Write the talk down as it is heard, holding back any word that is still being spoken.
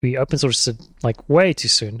we open sourced it like way too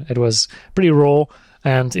soon. It was pretty raw.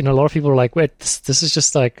 And a lot of people are like, wait, this is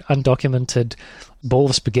just like undocumented bowl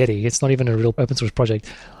of spaghetti. It's not even a real open source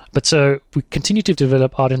project. But so we continued to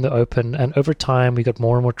develop out in the open, and over time we got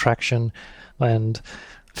more and more traction, and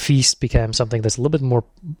Feast became something that's a little bit more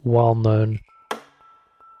well-known.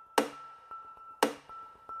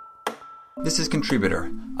 This is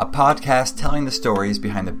Contributor, a podcast telling the stories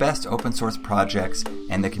behind the best open source projects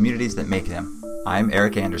and the communities that make them. I'm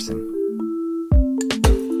Eric Anderson.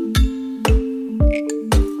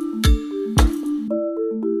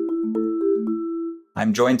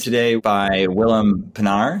 I'm joined today by Willem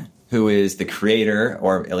Pinaar, who is the creator,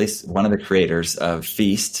 or at least one of the creators, of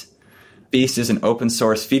Feast. Feast is an open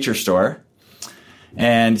source feature store.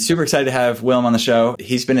 And super excited to have Willem on the show.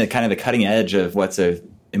 He's been at kind of the cutting edge of what's an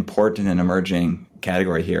important and emerging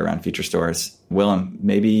category here around feature stores. Willem,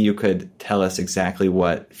 maybe you could tell us exactly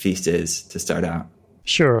what Feast is to start out.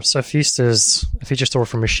 Sure. So Feast is a feature store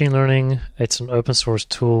for machine learning. It's an open source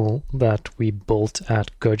tool that we built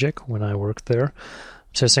at Gojek when I worked there.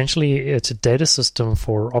 So essentially, it's a data system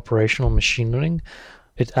for operational machine learning.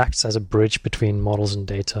 It acts as a bridge between models and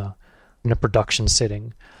data in a production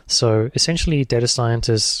setting. So essentially, data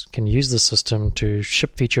scientists can use the system to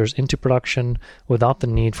ship features into production without the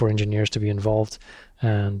need for engineers to be involved.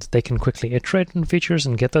 And they can quickly iterate on features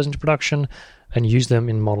and get those into production and use them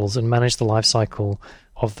in models and manage the life cycle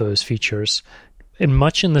of those features. In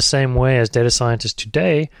much in the same way as data scientists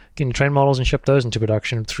today can train models and ship those into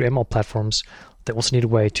production through ML platforms, they also need a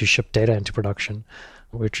way to ship data into production.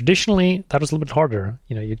 Where traditionally, that was a little bit harder.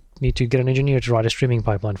 You need to get an engineer to write a streaming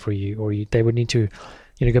pipeline for you, or they would need to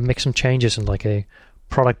go make some changes in like a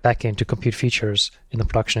product backend to compute features in the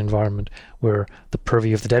production environment, where the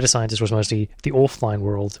purview of the data scientist was mostly the offline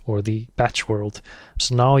world or the batch world.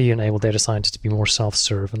 So now you enable data scientists to be more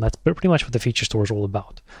self-serve, and that's pretty much what the feature store is all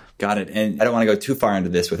about. Got it. And I don't want to go too far into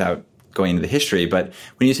this without going into the history, but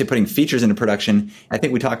when you say putting features into production, I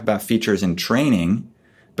think we talk about features in training,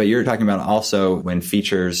 but you're talking about also when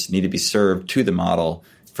features need to be served to the model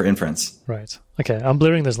for inference. Right. Okay, I'm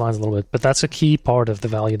blurring those lines a little bit, but that's a key part of the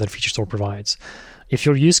value that feature store provides. If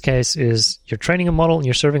your use case is you're training a model and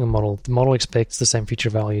you're serving a model, the model expects the same feature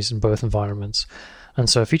values in both environments. And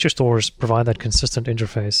so feature stores provide that consistent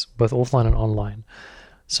interface, both offline and online.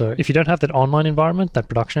 So if you don't have that online environment, that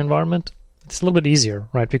production environment, it's a little bit easier,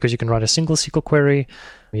 right? Because you can write a single SQL query.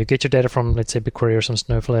 You get your data from, let's say, BigQuery or some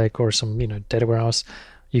Snowflake or some data warehouse.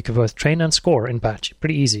 You can both train and score in batch.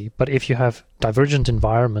 Pretty easy. But if you have divergent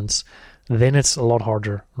environments, then it's a lot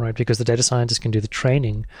harder, right? Because the data scientist can do the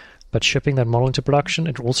training, but shipping that model into production,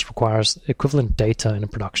 it also requires equivalent data in a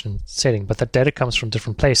production setting. But that data comes from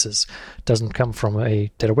different places. It doesn't come from a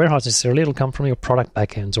data warehouse necessarily. It'll come from your product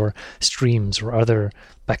backends or streams or other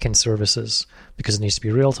backend services, because it needs to be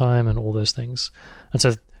real time and all those things. And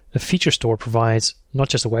so the feature store provides not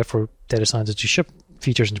just a way for data scientists to ship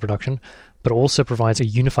features into production, but also provides a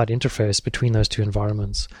unified interface between those two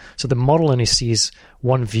environments. So the model only sees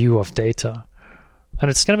one view of data. And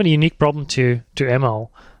it's kind of a unique problem to ML,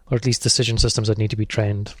 or at least decision systems that need to be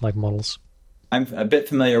trained like models. I'm a bit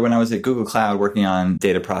familiar. When I was at Google Cloud working on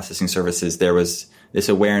data processing services, there was this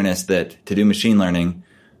awareness that to do machine learning,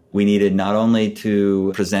 we needed not only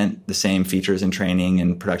to present the same features in training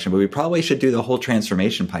and production, but we probably should do the whole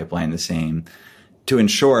transformation pipeline the same to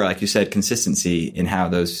ensure, like you said, consistency in how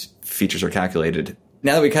those features are calculated.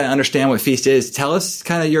 Now that we kind of understand what Feast is, tell us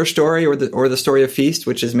kind of your story or the story of Feast,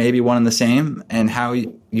 which is maybe one and the same, and how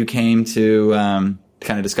you came to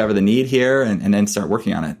kind of discover the need here and then start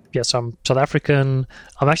working on it. Yes, I'm South African.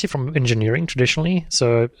 I'm actually from engineering traditionally.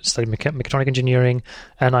 So I studied mechatronic engineering,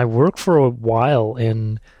 and I worked for a while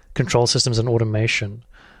in control systems and automation.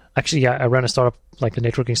 Actually, I ran a startup, like a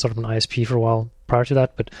networking startup, an ISP for a while prior to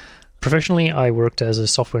that, but professionally, I worked as a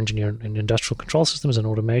software engineer in industrial control systems and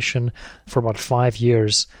automation for about 5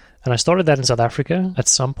 years. And I started that in South Africa. At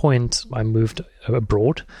some point, I moved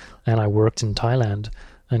abroad and I worked in Thailand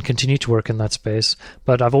and continue to work in that space.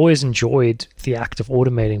 But I've always enjoyed the act of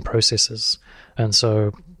automating processes. And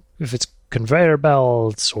so if it's conveyor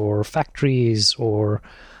belts or factories or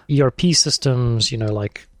ERP systems,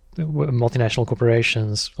 like multinational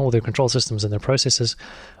corporations, all their control systems and their processes,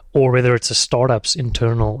 or whether it's a startup's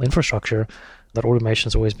internal infrastructure, that automation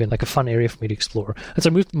has always been like a fun area for me to explore. And so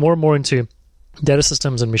I moved more and more into data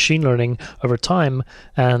systems and machine learning over time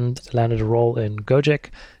and landed a role in Gojek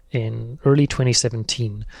in early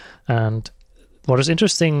 2017. And what is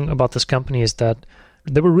interesting about this company is that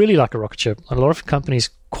they were really like a rocket ship. A lot of companies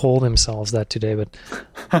call themselves that today, but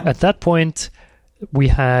at that point, we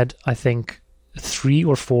had, I think, 3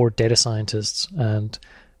 or 4 data scientists, and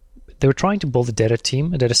they were trying to build a data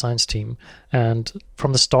team, a data science team. And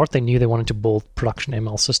from the start, they knew they wanted to build production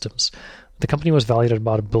ML systems. The company was valued at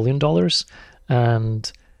about $1 billion,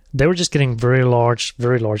 and they were just getting very large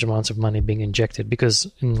amounts of money being injected,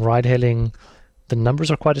 because in ride hailing, the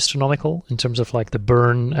numbers are quite astronomical in terms of like the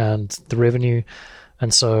burn and the revenue.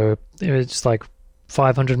 And so it's like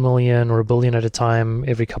 500 million or $1 billion at a time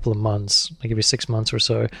every couple of months, like every 6 months or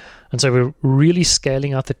so. And so we're really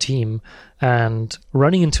scaling out the team and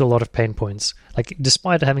running into a lot of pain points. Like,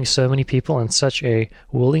 despite having so many people and such a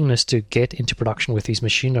willingness to get into production with these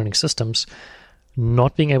machine learning systems,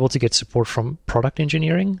 not being able to get support from product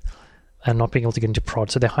engineering and not being able to get into prod.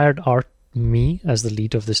 So they hired me as the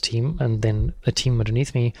lead of this team, and then a team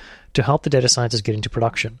underneath me to help the data scientists get into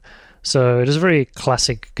production. So it is a very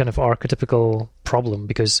classic kind of archetypical problem,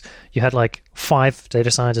 because you had like 5 data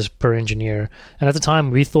scientists per engineer. And at the time,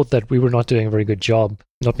 we thought that we were not doing a very good job,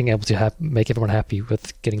 not being able to make everyone happy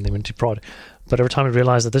with getting them into prod. But over time, we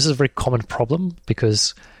realized that this is a very common problem,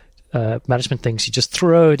 because management thinks you just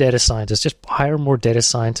throw data scientists, just hire more data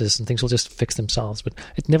scientists and things will just fix themselves. But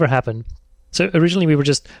it never happened. So originally we were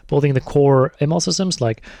just building the core ML systems,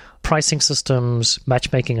 like pricing systems,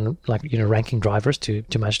 matchmaking, and ranking drivers to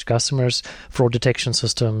match to customers, fraud detection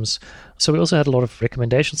systems. So we also had a lot of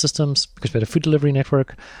recommendation systems, because we had a food delivery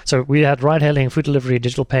network. So we had ride hailing, food delivery,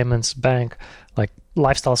 digital payments, bank, like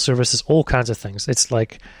lifestyle services, all kinds of things. It's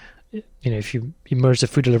like, if you merge a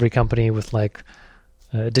food delivery company with like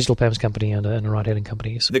a digital payments company and a ride-hailing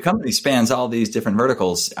company. So the company spans all these different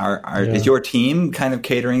verticals. Is your team kind of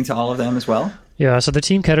catering to all of them as well? Yeah, so the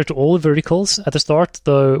team catered to all the verticals. At the start,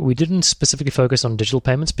 though, we didn't specifically focus on digital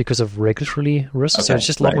payments because of regulatory risks. Okay, so it's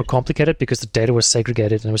just a lot more complicated because the data was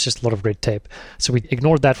segregated and it was just a lot of red tape. So we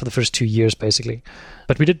ignored that for the first 2 years, basically.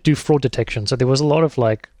 But we did do fraud detection. So there was a lot of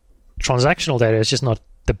like transactional data. It's just not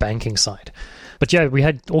the banking side. But yeah, we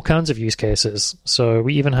had all kinds of use cases. So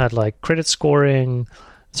we even had like credit scoring,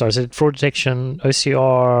 fraud detection,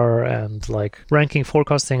 OCR, and like ranking,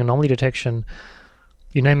 forecasting, anomaly detection.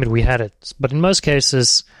 You name it, we had it. But in most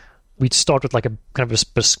cases, we'd start with like a kind of a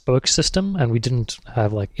bespoke system, and we didn't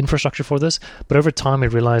have like infrastructure for this. But over time, we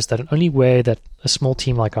realized that the only way that a small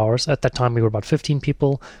team like ours, at that time we were about 15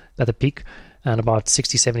 people at the peak and about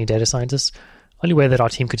 60, 70 data scientists, only way that our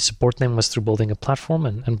team could support them was through building a platform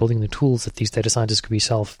and building the tools that these data scientists could be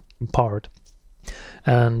self-empowered.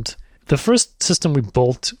 And the first system we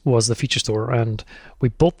built was the feature store, and we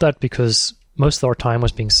built that because most of our time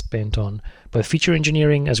was being spent on both feature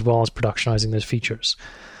engineering as well as productionizing those features.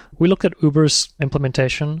 We looked at Uber's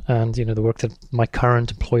implementation and the work that my current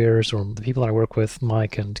employers, or the people that I work with,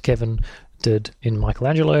 Mike and Kevin, did in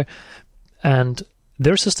Michelangelo, and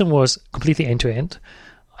their system was completely end-to-end.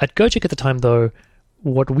 At Gojek at the time, though,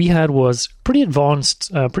 what we had was pretty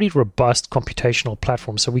advanced, pretty robust computational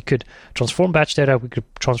platform. So we could transform batch data, we could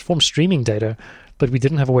transform streaming data, but we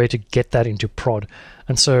didn't have a way to get that into prod.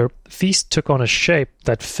 And so Feast took on a shape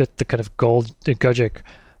that fit the kind of Gojek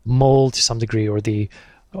mold to some degree, or the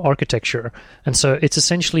architecture. And so it's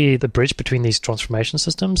essentially the bridge between these transformation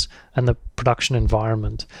systems and the production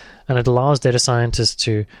environment. And it allows data scientists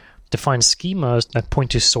to define schemas that point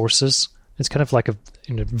to sources. It's kind of like a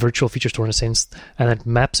virtual feature store in a sense, and it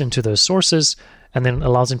maps into those sources and then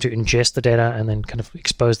allows them to ingest the data and then kind of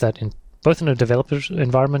expose that in both in a developer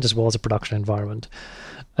environment as well as a production environment.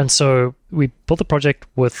 And so we built the project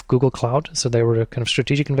with Google Cloud. So they were a kind of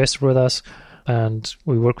strategic investor with us, and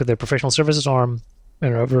we worked with their professional services arm.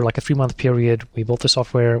 And over like a 3-month period, we built the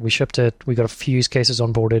software, we shipped it, we got a few use cases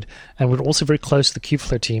onboarded, and we were also very close to the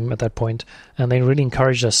Kubeflow team at that point, and they really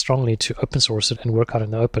encouraged us strongly to open source it and work out in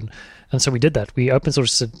the open. And so we did that. We open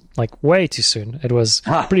sourced it like way too soon. It was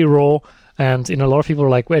pretty raw, and a lot of people were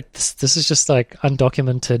like, wait, this is just like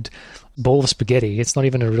undocumented bowl of spaghetti. It's not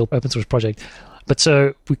even a real open source project. But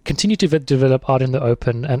so we continued to develop out in the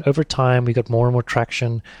open, and over time we got more and more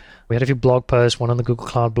traction. We had a few blog posts, one on the Google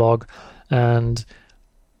Cloud blog, and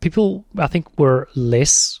people, I think, were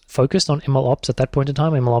less focused on MLOps at that point in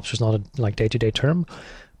time. MLOps was not a day-to-day term.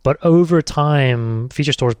 But over time,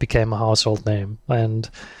 feature stores became a household name, and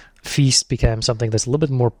Feast became something that's a little bit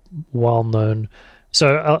more well-known.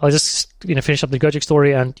 So I'll just finish up the Gojek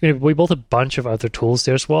story, and we built a bunch of other tools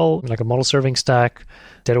there as well, like a model serving stack,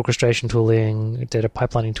 data orchestration tooling, data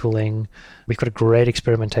pipelining tooling. We've got a great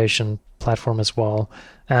experimentation platform as well,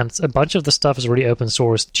 and a bunch of the stuff is already open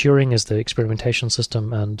source. Turing is the experimentation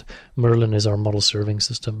system, and Merlin is our model serving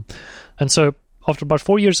system. And so after about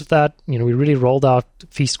 4 years of that, we really rolled out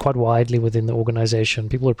Feast quite widely within the organization.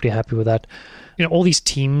 People are pretty happy with that. All these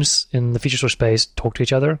teams in the feature store space talk to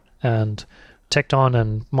each other, and Tecton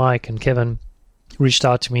and Mike and Kevin reached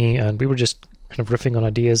out to me, and we were just kind of riffing on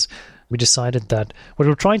ideas, we decided that what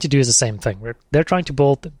we're trying to do is the same thing. They're trying to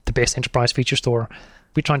build the best enterprise feature store.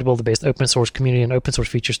 We're trying to build the best open source community and open source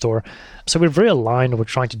feature store. So we're very aligned on what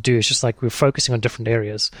we're trying to do. It's just like we're focusing on different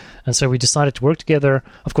areas. And so we decided to work together.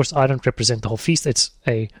 Of course, I don't represent the whole Feast. It's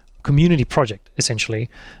a community project, essentially.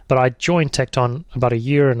 But I joined Tekton about 1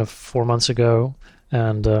 year and 4 months ago.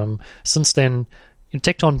 And since then,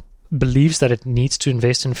 Tekton believes that it needs to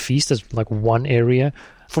invest in Feast as like one area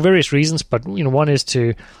for various reasons. But one is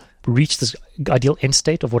to reach this ideal end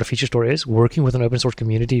state of what a feature store is. Working with an open source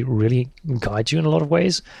community really guides you in a lot of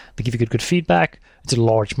ways. They give you good feedback. It's a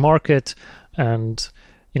large market, and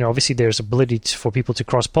obviously there's ability for people to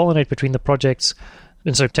cross-pollinate between the projects.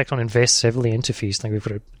 And so Tekton invests heavily into Feast. Like we've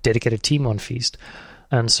got a dedicated team on Feast,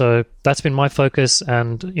 and so that's been my focus.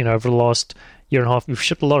 And over the last year and a half, we've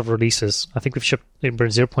shipped a lot of releases. I think we're in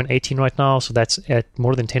 0.18 right now, so that's at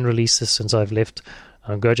more than 10 releases since I've left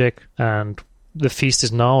Gojek. And the Feast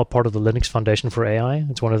is now a part of the Linux Foundation for AI.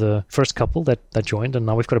 It's one of the first couple that joined, and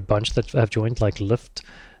now we've got a bunch that have joined, like Lyft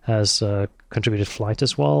has contributed Flight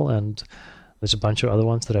as well, and there's a bunch of other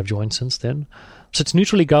ones that have joined since then. So it's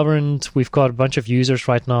neutrally governed. We've got a bunch of users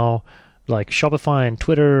right now, like Shopify and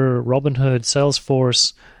Twitter, Robinhood,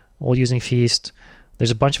 Salesforce, all using Feast.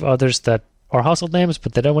 There's a bunch of others that are household names,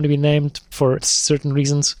 but they don't want to be named for certain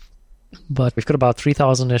reasons. But we've got about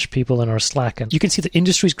 3,000-ish people in our Slack. And you can see the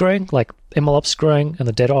industry's growing, like MLOps is growing, and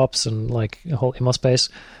the DevOps and like the whole ML space,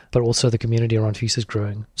 but also the community around Feast is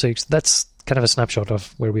growing. So that's kind of a snapshot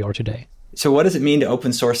of where we are today. So what does it mean to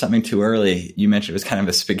open source something too early? You mentioned it was kind of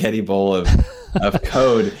a spaghetti bowl of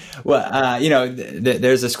code. Well,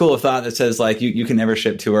 there's a school of thought that says like you can never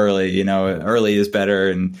ship too early. Early is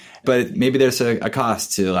better, but maybe there's a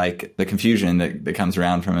cost to like the confusion that comes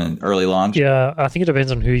around from an early launch. Yeah, I think it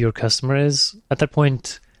depends on who your customer is. At that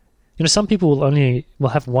point, some people will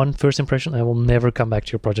have one first impression and will never come back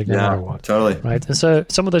to your project no matter what. Totally. Right, and so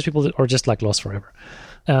some of those people are just like lost forever.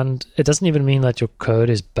 And it doesn't even mean that your code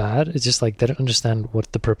is bad. It's just like they don't understand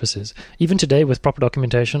what the purpose is. Even today with proper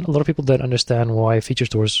documentation, a lot of people don't understand why feature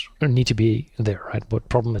stores need to be there, right? What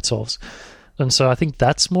problem it solves. And so I think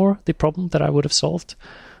that's more the problem that I would have solved.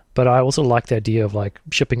 But I also like the idea of like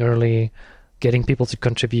shipping early, getting people to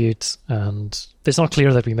contribute. And it's not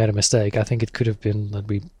clear that we made a mistake. I think it could have been that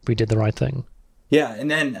we did the right thing. Yeah.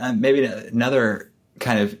 And then maybe another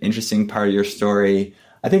kind of interesting part of your story,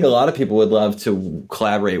 I think a lot of people would love to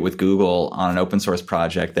collaborate with Google on an open source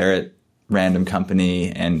project. They're at Random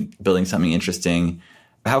Company and building something interesting.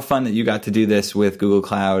 How fun that you got to do this with Google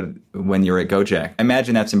Cloud when you were at Gojek. I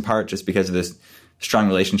imagine that's in part just because of this strong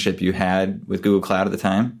relationship you had with Google Cloud at the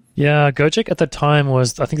time. Yeah, Gojek at the time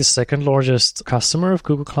was, I think, the second largest customer of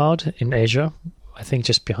Google Cloud in Asia. I think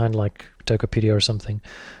just behind like Tokopedia or something.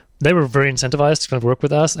 They were very incentivized to kind of work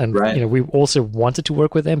with us, and right. We also wanted to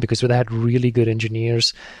work with them because they had really good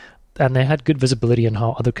engineers, and they had good visibility on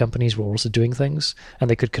how other companies were also doing things, and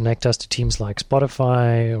they could connect us to teams like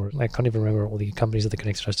Spotify, or I can't even remember all the companies that they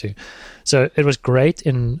connected us to. So it was great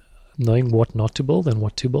in knowing what not to build and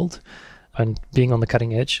what to build, and being on the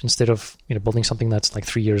cutting edge instead of building something that's like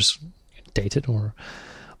 3 years dated or.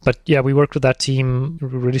 But yeah, we worked with that team,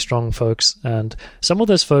 really strong folks. And some of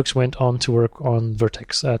those folks went on to work on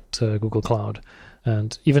Vertex at Google Cloud.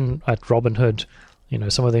 And even at Robinhood,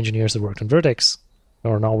 some of the engineers that worked on Vertex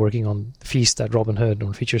are now working on Feast at Robinhood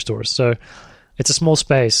on feature stores. So it's a small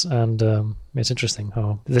space, and it's interesting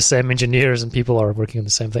how the same engineers and people are working on the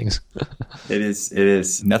same things. It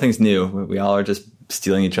is. Nothing's new. We all are just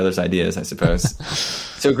stealing each other's ideas, I suppose.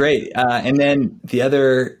 So great. And then the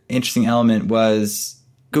other interesting element was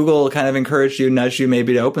Google kind of nudged you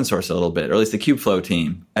maybe to open source a little bit, or at least the Kubeflow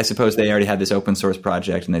team. I suppose they already had this open source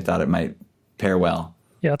project and they thought it might pair well.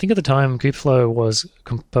 Yeah, I think at the time Kubeflow was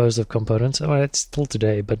composed of components. Well, it's still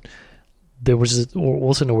today, but there was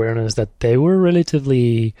also an awareness that they were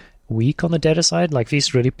relatively weak on the data side. Like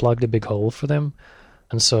Feast really plugged a big hole for them.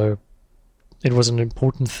 And so it was an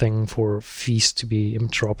important thing for Feast to be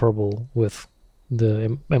interoperable with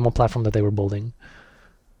the ML platform that they were building.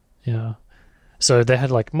 Yeah. So they had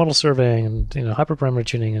like model surveying and hyperparameter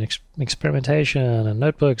tuning and experimentation and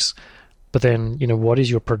notebooks, but then what is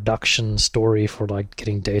your production story for like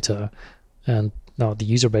getting data? And now the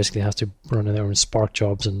user basically has to run their own Spark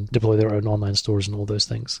jobs and deploy their own online stores and all those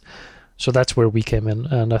things. So that's where we came in,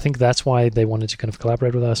 and I think that's why they wanted to kind of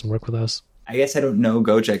collaborate with us and work with us. I guess I don't know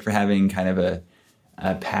Gojek for having kind of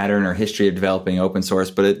a pattern or history of developing open source,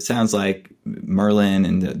 but it sounds like Merlin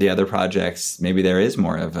and the other projects, maybe there is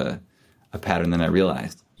more of a pattern than I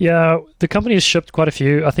realized. Yeah, the company has shipped quite a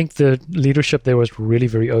few. I think the leadership there was really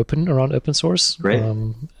very open around open source. Great.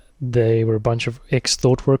 They were a bunch of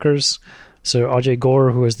ex-thought workers So RJ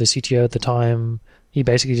Gore, who was the CTO at the time, he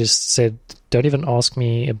basically just said, don't even ask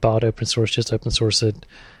me about open source, just open source it.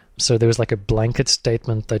 So there was like a blanket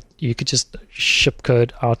statement that you could just ship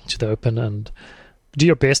code out into the open and do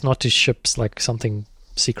your best not to ship like something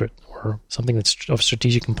secret or something that's of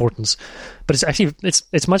strategic importance. But it's actually,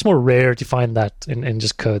 it's much more rare to find that in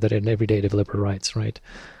just code that an everyday developer writes, right?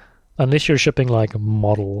 Unless you're shipping like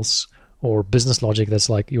models or business logic that's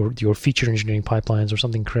like your feature engineering pipelines or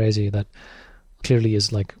something crazy that clearly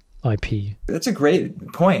is like IP. That's a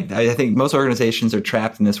great point. I think most organizations are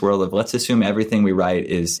trapped in this world of let's assume everything we write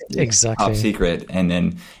is top secret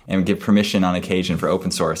and give permission on occasion for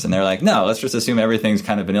open source. And they're like, no, let's just assume everything's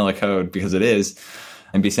kind of vanilla code because it is,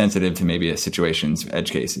 and be sensitive to maybe a situation's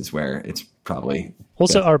edge cases where it's probably...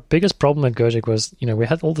 Also, our biggest problem at Gojek was, we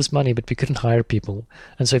had all this money, but we couldn't hire people.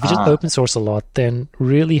 And so if you just open source a lot, then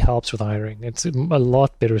really helps with hiring. It's a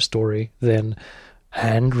lot better story than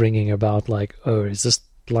hand-wringing about like, oh, is this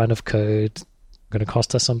line of code going to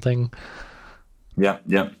cost us something? Yeah.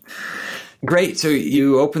 Great. So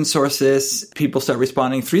you open source this, people start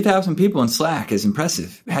responding. 3,000 people in Slack is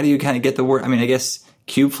impressive. How do you kind of get the word? I mean, I guess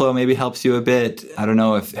Kubeflow maybe helps you a bit. I don't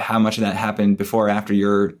know how much of that happened before or after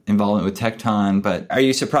your involvement with Tekton, but are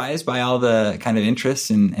you surprised by all the kind of interest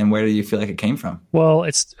and where do you feel like it came from? Well,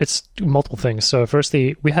 it's multiple things. So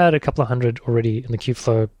firstly, we had a couple of hundred already in the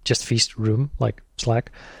Kubeflow just feast room, like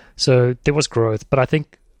Slack. So there was growth, but I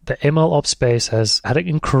think the MLOps space has had an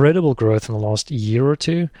incredible growth in the last year or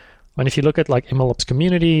two. And if you look at like MLOps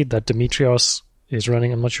community that Demetrios is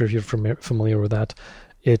running, I'm not sure if you're familiar with that.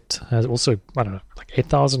 It has also, I don't know, like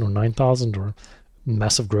 8,000 or 9,000 or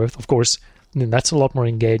massive growth. Of course, that's a lot more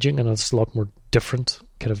engaging and it's a lot more different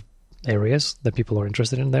kind of areas that people are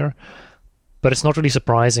interested in there. But it's not really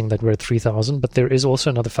surprising that we're at 3,000. But there is also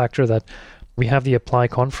another factor that we have the Apply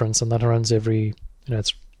conference and that runs every,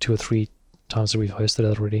 it's 2 or 3 times that we've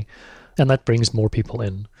hosted it already. And that brings more people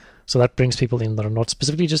in. So that brings people in that are not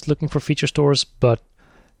specifically just looking for feature stores, but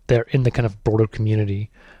they're in the kind of broader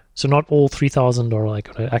community. So not all 3,000 are like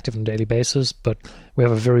active on a daily basis, but we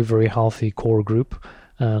have a very, very healthy core group,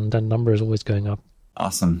 and that number is always going up.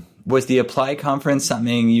 Awesome. Was the Apply conference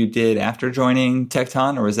something you did after joining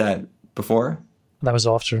Tekton, or was that before? That was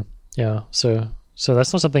after, yeah. So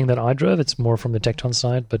that's not something that I drove. It's more from the Tekton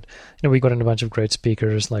side, but we got in a bunch of great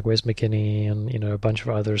speakers like Wes McKinney and a bunch of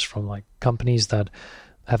others from like companies that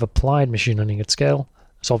have applied machine learning at scale,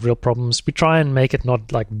 solve real problems. We try and make it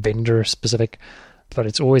not like vendor specific, but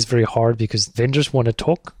it's always very hard because vendors want to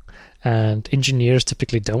talk and engineers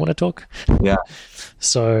typically don't want to talk. Yeah.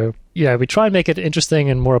 So yeah, we try and make it interesting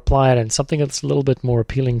and more applied and something that's a little bit more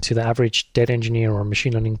appealing to the average data engineer or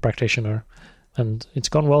machine learning practitioner. And it's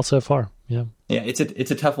gone well so far. Yeah. Yeah, it's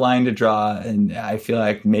a tough line to draw, and I feel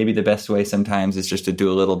like maybe the best way sometimes is just to do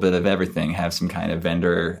a little bit of everything, have some kind of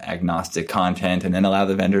vendor agnostic content, and then allow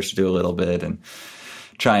the vendors to do a little bit and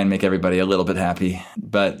try and make everybody a little bit happy.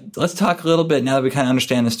 But let's talk a little bit, now that we kind of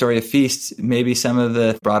understand the story of Feast, maybe some of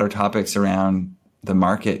the broader topics around the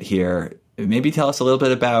market here. Maybe tell us a little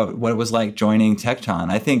bit about what it was like joining Tekton.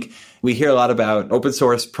 I think we hear a lot about open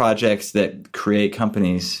source projects that create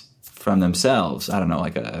companies from themselves. I don't know,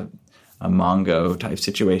 like a Mongo type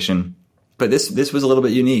situation. But this was a little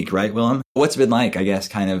bit unique, right, Willem? What's it been like, I guess,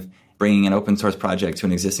 kind of bringing an open source project to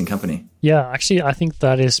an existing company? Yeah, actually, I think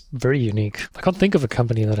that is very unique. I can't think of a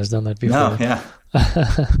company that has done that before. No, yeah.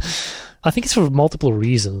 I think it's for multiple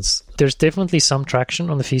reasons. There's definitely some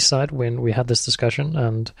traction on the Feast side when we had this discussion,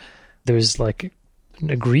 and there's like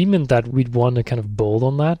an agreement that we'd want to kind of build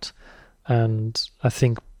on that. And I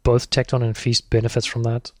think both Tekton and Feast benefits from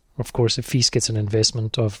that. Of course, if Feast gets an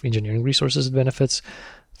investment of engineering resources, it benefits.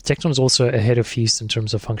 Tekton is also ahead of Feast in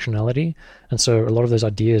terms of functionality. And so a lot of those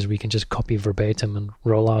ideas we can just copy verbatim and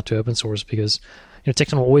roll out to open source because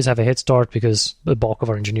Tekton will always have a head start because the bulk of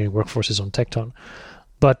our engineering workforce is on Tekton.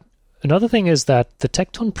 But another thing is that the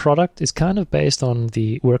Tekton product is kind of based on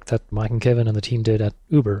the work that Mike and Kevin and the team did at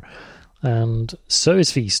Uber. And so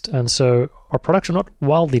is Feast. And so our products are not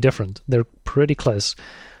wildly different. They're pretty close.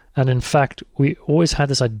 And in fact, we always had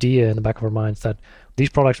this idea in the back of our minds that these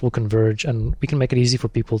products will converge and we can make it easy for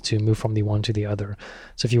people to move from the one to the other.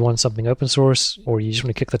 So if you want something open source or you just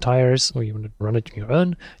want to kick the tires or you want to run it on your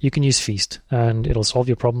own, you can use Feast and it'll solve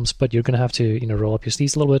your problems, but you're going to have to, roll up your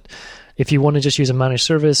sleeves a little bit. If you want to just use a managed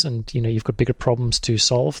service and, you've got bigger problems to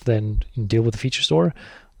solve than deal with the feature store,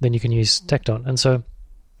 then you can use Tekton. And so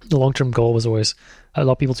the long-term goal was always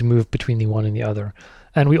allow people to move between the one and the other.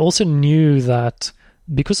 And we also knew that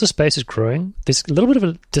because the space is growing, there's a little bit of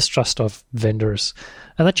a distrust of vendors.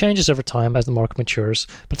 And that changes over time as the market matures.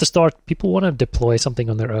 But at the start, people want to deploy something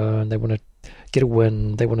on their own. They want to get a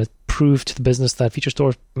win. They want to prove to the business that feature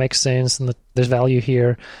store makes sense and that there's value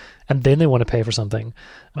here, and then they want to pay for something.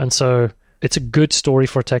 And so it's a good story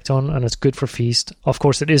for Tekton, and it's good for Feast. Of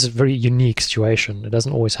course, it is a very unique situation. It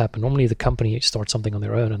doesn't always happen. Normally, the company starts something on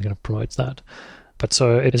their own and kind of promotes that. But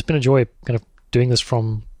so it has been a joy kind of doing this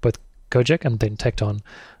from both Gojek and then Tekton.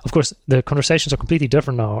 Of course, the conversations are completely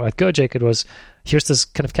different now. At Gojek, it was, here's this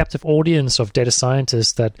kind of captive audience of data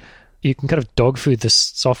scientists that you can kind of dog food this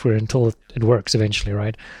software until it works eventually,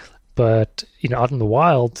 right? But out in the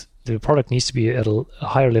wild, the product needs to be at a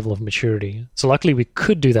higher level of maturity. So luckily, we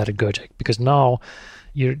could do that at Gojek, because now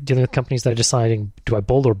you're dealing with companies that are deciding, do I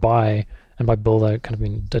build or buy? And by build, I kind of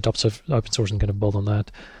mean adopts of open source and kind of build on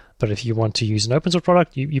that. But if you want to use an open source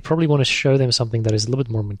product, you probably want to show them something that is a little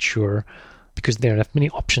bit more mature, because they don't have many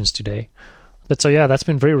options today. But so, yeah, that's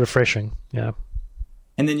been very refreshing. Yeah.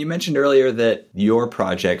 And then you mentioned earlier that your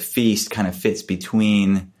project, Feast, kind of fits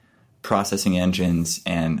between processing engines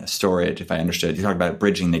and storage, if I understood. You talked about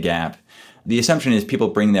bridging the gap. The assumption is people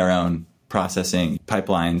bring their own processing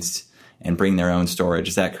pipelines and bring their own storage.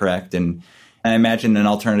 Is that correct? And I imagine an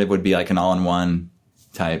alternative would be like an all-in-one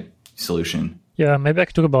type solution. Yeah, maybe I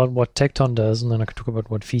could talk about what Tekton does, and then I could talk about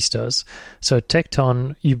what Feast does. So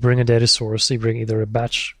Tekton, you bring a data source. So you bring either a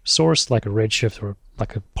batch source, like a Redshift or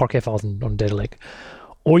like a Parquet file on Data Lake,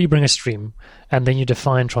 or you bring a stream, and then you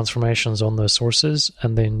define transformations on those sources,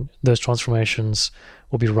 and then those transformations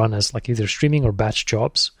will be run as like either streaming or batch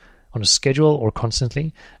jobs on a schedule or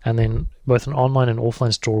constantly, and then both an online and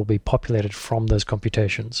offline store will be populated from those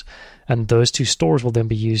computations. And those two stores will then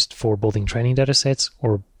be used for building training data sets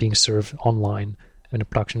or being served online in a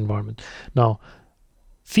production environment. Now,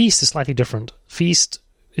 Feast is slightly different. Feast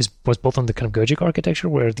was built on the kind of Gojek architecture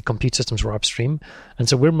where the compute systems were upstream. And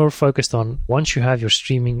so we're more focused on, once you have your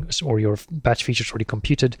streaming or your batch features already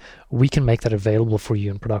computed, we can make that available for you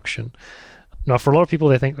in production. Now, for a lot of people,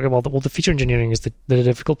 they think, okay, well, the feature engineering is the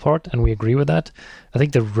difficult part, and we agree with that. I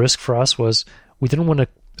think the risk for us was we didn't want to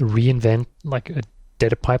reinvent like a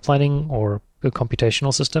data pipelining or a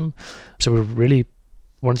computational system. So we really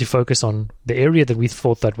wanted to focus on the area that we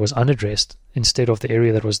thought that was unaddressed instead of the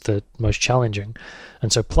area that was the most challenging.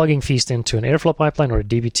 And so plugging Feast into an Airflow pipeline or a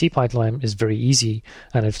dbt pipeline is very easy,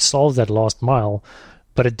 and it solves that last mile,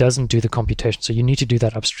 but it doesn't do the computation. So you need to do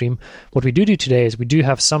that upstream. What we do today is we do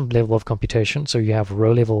have some level of computation. So you have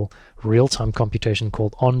row-level real-time computation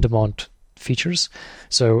called on-demand features.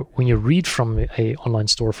 So when you read from a online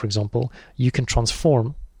store, for example, you can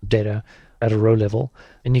transform data at a row level,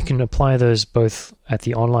 and you can apply those both at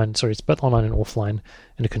the online, it's both online and offline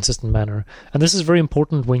in a consistent manner. And this is very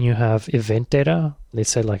important when you have event data, let's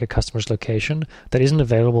say like a customer's location, that isn't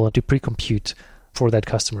available to pre-compute for that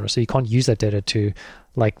customer. So you can't use that data to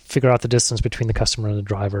like figure out the distance between the customer and the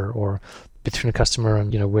driver, or between a customer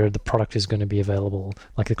and where the product is going to be available,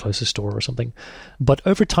 like the closest store or something. But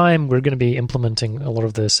over time, we're going to be implementing a lot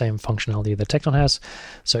of the same functionality that Tekton has.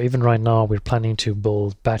 So even right now, we're planning to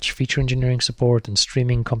build batch feature engineering support and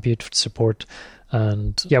streaming compute support.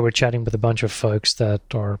 And yeah, we're chatting with a bunch of folks that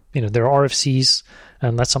are, there are RFCs,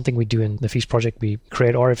 and that's something we do in the Feast project. We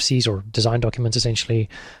create RFCs or design documents essentially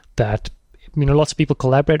that lots of people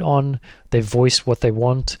collaborate on. They voice what they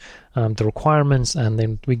want, the requirements, and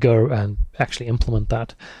then we go and actually implement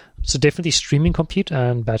that. So definitely streaming compute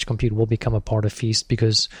and batch compute will become a part of Feast,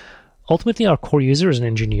 because ultimately our core user is an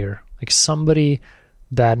engineer, like somebody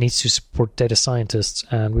that needs to support data scientists,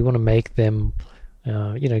 and we want to make them,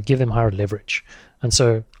 give them higher leverage. And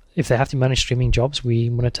so if they have to manage streaming jobs, we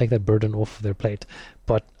want to take that burden off of their plate.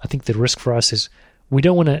 But I think the risk for us is we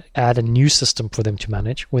don't want to add a new system for them to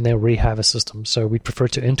manage when they already have a system. So we prefer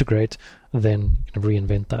to integrate than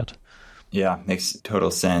reinvent that. Yeah, makes total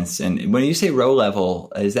sense. And when you say row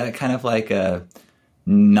level, is that kind of like a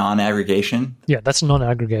non-aggregation? Yeah, that's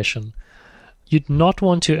non-aggregation. You'd not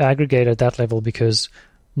want to aggregate at that level, because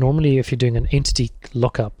normally if you're doing an entity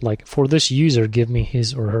lookup, like for this user, give me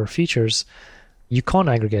his or her features, you can't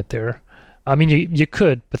aggregate there. I mean, you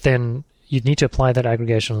could, but then you'd need to apply that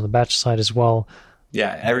aggregation on the batch side as well.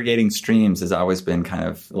 Yeah, aggregating streams has always been kind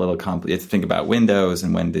of a little complicated to think about windows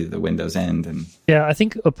and when do the windows end. And yeah, I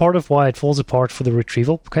think a part of why it falls apart for the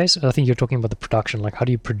retrieval case, I think you're talking about the production, like how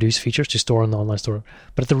do you produce features to store in the online store?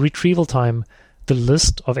 But at the retrieval time, the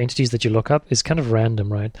list of entities that you look up is kind of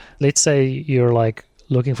random, right? Let's say you're like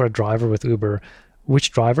looking for a driver with Uber.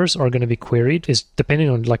 Which drivers are going to be queried is depending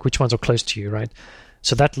on like which ones are close to you, right?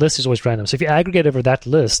 So that list is always random. So if you aggregate over that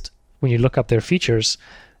list, when you look up their features,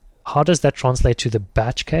 how does that translate to the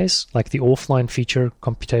batch case, like the offline feature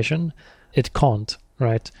computation? It can't,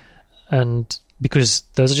 right? And because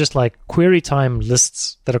those are just like query time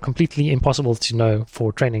lists that are completely impossible to know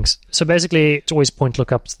for trainings. So basically, it's always point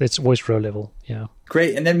lookups. It's always row level. Yeah.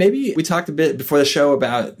 Great. And then maybe we talked a bit before the show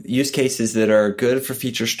about use cases that are good for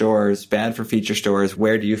feature stores, bad for feature stores.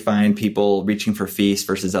 Where do you find people reaching for feast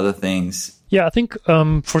versus other things? Yeah, I think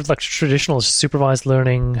for like traditional supervised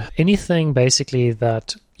learning, anything basically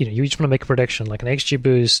that, you just want to make a prediction, like an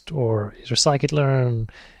XGBoost or scikit-learn,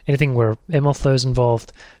 anything where MLflow is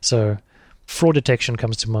involved. So fraud detection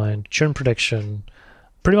comes to mind, churn prediction,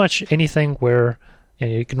 pretty much anything where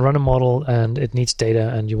you can run a model and it needs data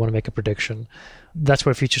and you want to make a prediction. That's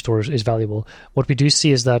where feature store is valuable. What we do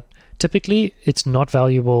see is that typically it's not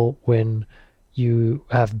valuable when you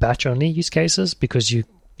have batch-only use cases, because you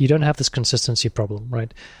don't have this consistency problem,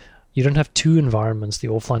 right? You don't have two environments, the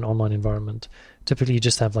offline, online environment. Typically, you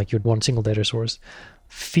just have like your one single data source.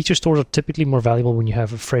 Feature stores are typically more valuable when you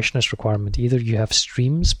have a freshness requirement. Either you have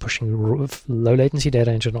streams pushing low latency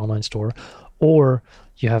data into an online store, or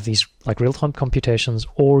you have these like real-time computations,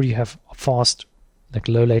 or you have fast, like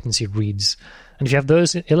low latency reads. And if you have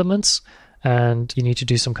those elements and you need to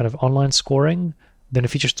do some kind of online scoring, then a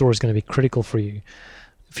feature store is going to be critical for you.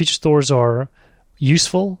 Feature stores are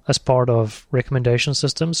useful as part of recommendation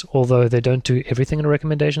systems, although they don't do everything in a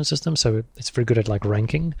recommendation system, so it's very good at like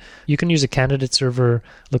ranking. You can use a candidate server,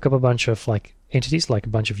 look up a bunch of like entities, like a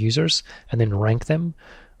bunch of users, and then rank them.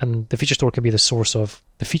 And the feature store can be the source of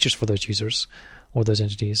the features for those users or those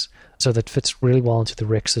entities. So that fits really well into the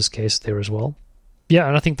Rex's case there as well. Yeah,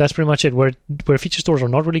 and I think that's pretty much it. Where feature stores are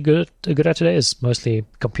not really good at today is mostly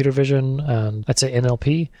computer vision and I'd say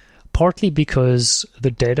NLP, partly because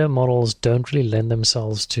the data models don't really lend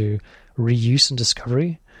themselves to reuse and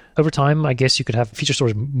discovery. Over time, I guess you could have feature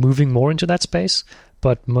stores moving more into that space,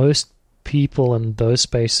 but most people in those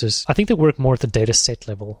spaces, I think they work more at the data set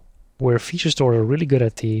level, where feature stores are really good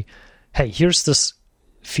at the, hey, here's this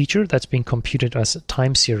feature that's being computed as a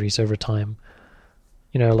time series over time.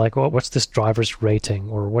 Like what's this driver's rating,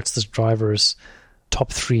 or what's this driver's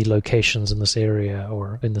top 3 locations in this area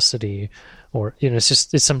or in the city, or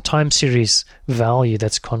it's some time series value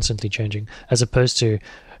that's constantly changing, as opposed to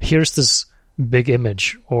here's this big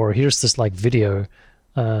image or here's this like video,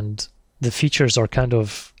 and the features are kind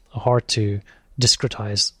of hard to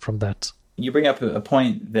discretize from that. You bring up a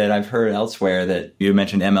point that I've heard elsewhere, that you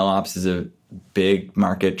mentioned MLOps is a big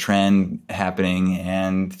market trend happening,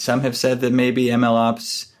 and some have said that maybe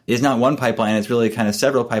MLOps is not one pipeline, it's really kind of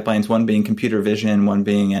several pipelines, one being computer vision, one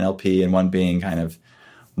being NLP, and one being kind of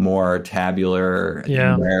more tabular,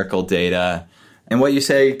 numerical data. And what you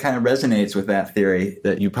say kind of resonates with that theory,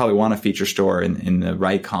 that you probably want a feature store in the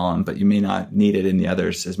right column, but you may not need it in the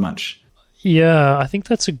others as much. Yeah, I think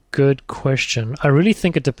that's a good question. I really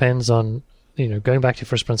think it depends on, going back to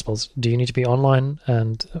first principles, do you need to be online,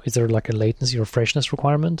 and is there like a latency or freshness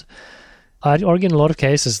requirement? I'd argue in a lot of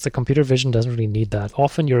cases, the computer vision doesn't really need that.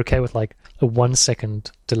 Often you're okay with like a 1 second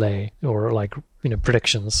delay or like,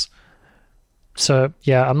 predictions. So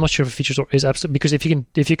yeah, I'm not sure if a feature store is absolute, because if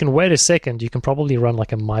you can wait a second, you can probably run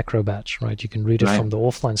like a micro batch, right? You can read it from the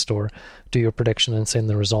offline store, do your prediction, and send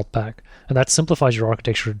the result back. And that simplifies your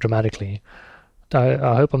architecture dramatically.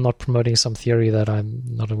 I hope I'm not promoting some theory that I'm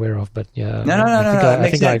not aware of, but yeah, I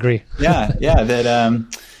think I agree. Yeah, that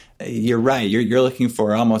you're right. You're looking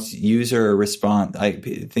for almost user response, like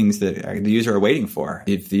things that the user are waiting for.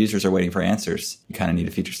 If the users are waiting for answers, you kind of need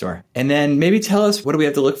a feature store. And then maybe tell us, what do we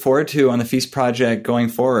have to look forward to on the Feast project going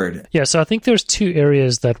forward? Yeah, so I think there's 2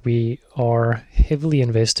 areas that we are heavily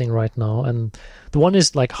investing right now, and the one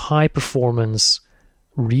is like high performance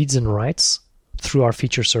reads and writes through our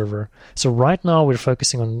feature server. So right now we're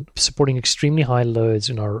focusing on supporting extremely high loads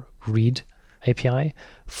in our read API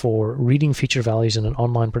for reading feature values in an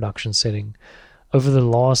online production setting. Over the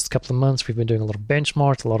last couple of months, we've been doing a lot of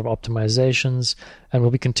benchmarks, a lot of optimizations, and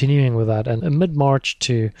we'll be continuing with that. And in mid-March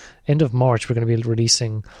to end of March, we're going to be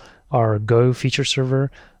releasing our Go feature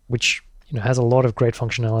server, which has a lot of great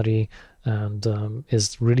functionality and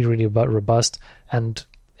is really, really robust. And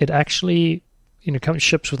it actually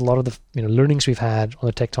ships with a lot of the learnings we've had on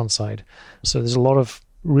the Tekton side. So there's a lot of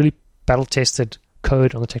really battle-tested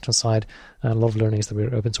code on the Tekton side and a lot of learnings that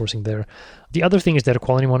we're open sourcing there. The other thing is data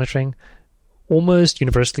quality monitoring. Almost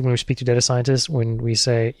universally, when we speak to data scientists, when we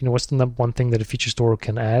say, what's the number one thing that a feature store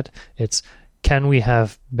can add, it's, can we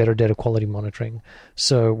have better data quality monitoring?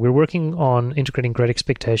 So we're working on integrating Great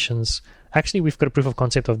Expectations. Actually, we've got a proof of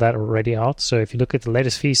concept of that already out. So if you look at the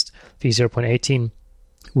latest Feast 0.18,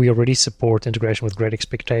 we already support integration with Great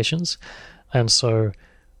Expectations. And so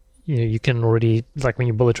you can already, like when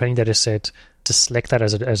you build a training data set, to select that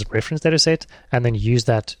as a reference data set and then use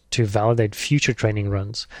that to validate future training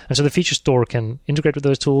runs. And so the feature store can integrate with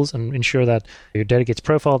those tools and ensure that your data gets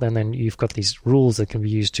profiled, and then you've got these rules that can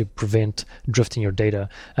be used to prevent drift in your data.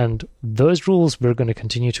 And those rules we're going to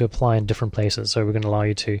continue to apply in different places. So we're going to allow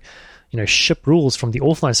you to, ship rules from the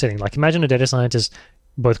offline setting. Like imagine a data scientist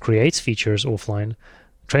both creates features offline,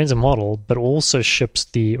 trains a model, but also ships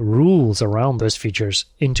the rules around those features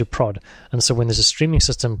into prod. And so when there's a streaming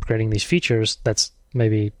system creating these features that's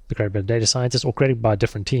maybe created by a data scientist or created by a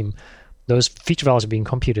different team, those feature values are being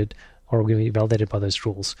computed or going to be validated by those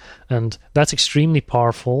rules. And that's extremely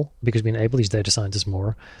powerful because we enable these data scientists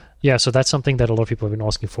more. Yeah, so that's something that a lot of people have been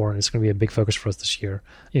asking for, and it's going to be a big focus for us this year.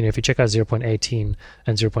 If you check out 0.18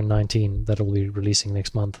 and 0.19 that will be releasing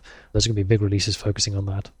next month, those are going to be big releases focusing on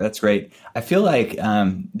that. That's great. I feel like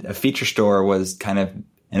a feature store was kind of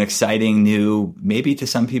an exciting new, maybe to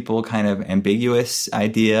some people kind of ambiguous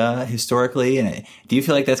idea historically. And do you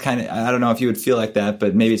feel like that's kind of, I don't know if you would feel like that,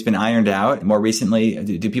 but maybe it's been ironed out more recently?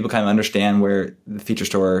 Do people kind of understand where the feature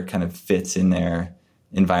store kind of fits in their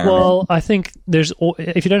environment? Well, I think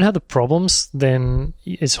if you don't have the problems, then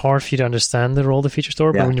it's hard for you to understand the role of the feature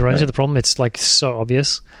store. But when you run into the problem, it's like so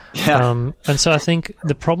obvious. Yeah. And so I think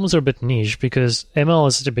the problems are a bit niche because ML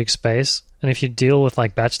is such a big space. And if you deal with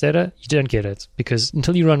like batch data, you don't get it because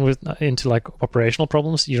until you run into like operational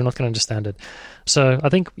problems, you're not going to understand it. So I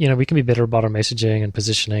think, we can be better about our messaging and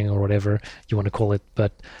positioning or whatever you want to call it,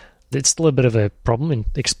 but it's still a bit of a problem in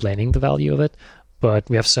explaining the value of it. But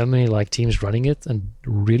we have so many like teams running it and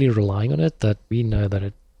really relying on it that we know that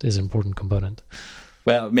it is an important component.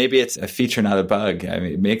 Well, maybe it's a feature, not a bug. I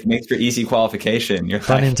mean, makes for easy qualification. You're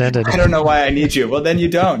Pun intended. I don't know why I need you. Well, then you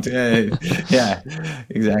don't. Yeah,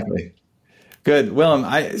 exactly. Good. Willem,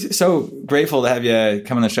 I'm so grateful to have you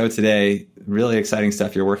come on the show today. Really exciting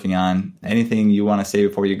stuff you're working on. Anything you want to say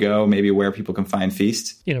before you go? Maybe where people can find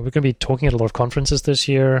Feast? We're going to be talking at a lot of conferences this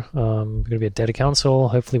year. We're going to be at Data Council.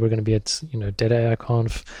 Hopefully we're going to be at, Data AI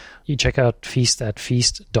Conf. You check out Feast at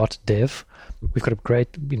feast.dev. We've got a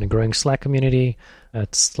great, growing Slack community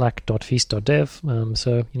at slack.feast.dev.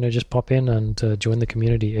 So, just pop in and join the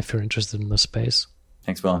community if you're interested in this space.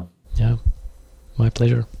 Thanks, Willem. Yeah, my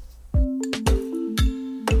pleasure.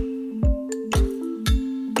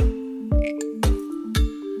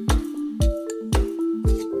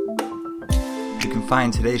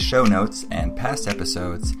 Find today's show notes and past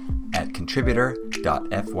episodes at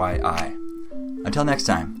contributor.fyi. Until next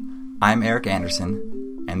time, I'm Eric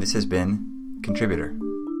Anderson, and this has been Contributor.